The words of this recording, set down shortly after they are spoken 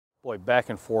Boy, back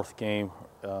and forth game,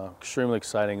 extremely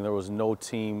exciting. There was no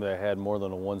team that had more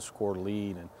than a one-score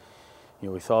lead, and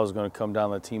we thought it was going to come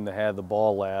down to the team that had the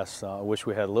ball last. I wish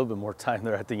we had a little bit more time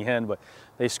there at the end, but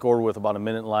they scored with about a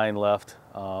minute line left.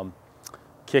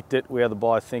 Kicked it. We had the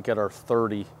ball, I think, at our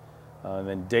 30. And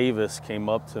then Davis came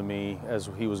up to me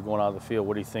as he was going out of the field.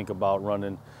 What do you think about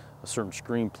running a certain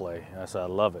screenplay? And I said, I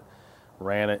love it.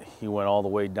 Ran it. He went all the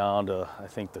way down to, I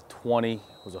think, the 20. It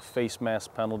was a face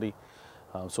mask penalty.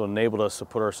 So it enabled us to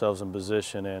put ourselves in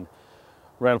position and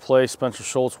ran a play. Spencer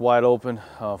Schultz wide open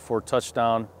for a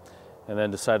touchdown, and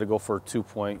then decided to go for a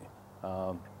 2-point.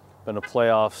 Been to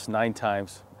playoffs 9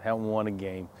 times, haven't won a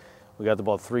game. We got the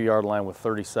ball 3-yard line with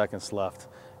 30 seconds left.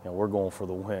 We're going for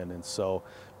the win. And so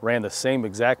ran the same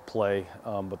exact play,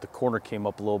 but the corner came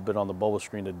up a little bit on the bubble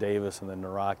screen to Davis, and then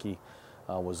Naraki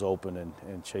was open,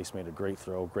 and Chase made a great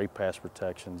throw, great pass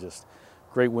protection, just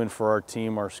great win for our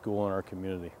team, our school, and our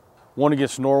community. Won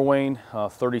against Norwayne,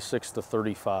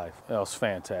 36-35. That was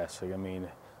fantastic. I mean,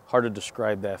 hard to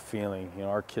describe that feeling.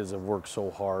 Our kids have worked so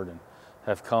hard and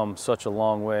have come such a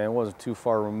long way. It wasn't too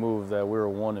far removed that we were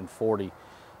 1-40.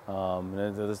 And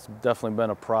it's definitely been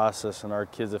a process, and our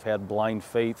kids have had blind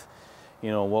faith,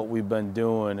 what we've been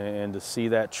doing, and to see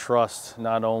that trust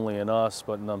not only in us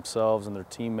but in themselves and their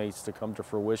teammates to come to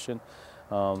fruition,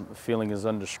 the feeling is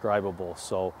indescribable.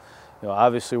 So,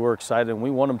 obviously we're excited and we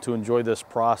want them to enjoy this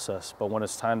process, but when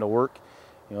it's time to work,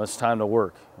 it's time to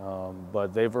work.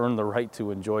 But they've earned the right to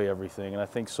enjoy everything, and I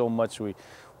think so much we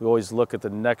always look at the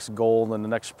next goal and the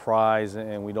next prize,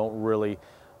 and we don't really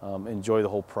enjoy the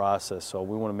whole process. So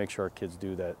we want to make sure our kids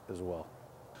do that as well.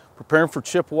 Preparing for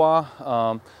Chippewa,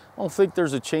 I don't think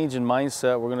there's a change in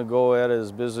mindset. We're going to go at it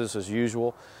as business as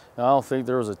usual. And I don't think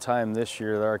there was a time this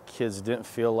year that our kids didn't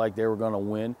feel like they were going to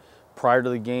win. Prior to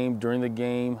the game, during the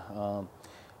game,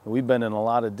 we've been in a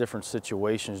lot of different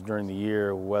situations during the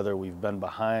year, whether we've been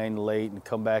behind late and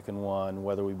come back and won,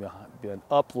 whether we've been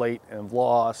up late and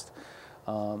lost.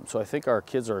 So I think our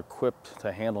kids are equipped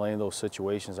to handle any of those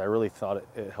situations. I really thought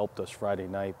it helped us Friday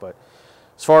night. But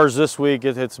as far as this week,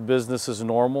 it's business as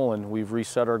normal, and we've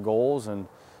reset our goals, and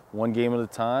one game at a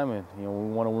time. And we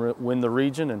want to win the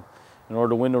region, and in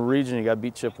order to win the region, you got to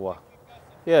beat Chippewa.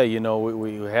 Yeah,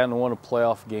 we hadn't won a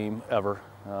playoff game ever.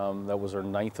 That was our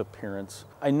 9th appearance.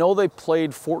 I know they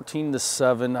played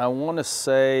 14-7. I want to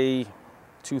say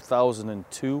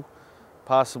 2002,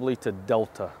 possibly to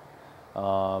Delta.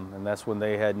 And that's when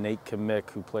they had Nate Kamick,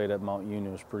 who played at Mount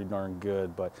Union, was pretty darn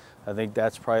good. But I think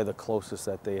that's probably the closest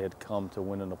that they had come to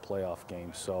winning a playoff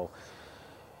game. So,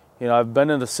 I've been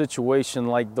in a situation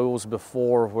like those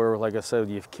before where, like I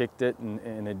said, you've kicked it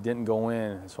and it didn't go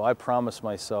in. So I promised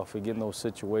myself, if we get in those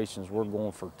situations, we're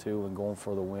going for 2 and going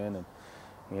for the win.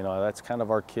 And, that's kind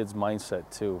of our kids' mindset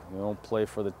too. We don't play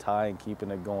for the tie and keeping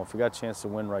it going. If we got a chance to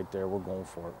win right there, we're going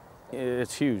for it.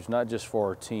 It's huge, not just for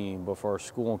our team, but for our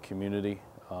school and community.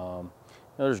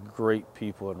 There's great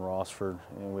people in Rossford,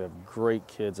 and we have great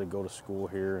kids that go to school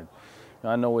here. And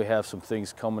I know we have some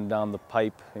things coming down the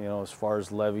pipe, as far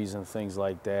as levies and things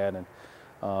like that. And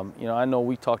I know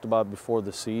we talked about before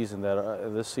the season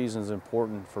that this season is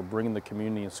important for bringing the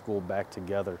community and school back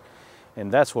together.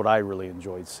 And that's what I really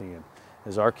enjoyed seeing,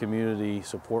 is our community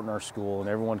supporting our school and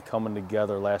everyone coming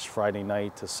together last Friday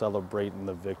night to celebrate in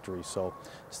the victory. So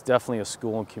it's definitely a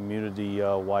school and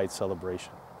community-wide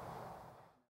celebration.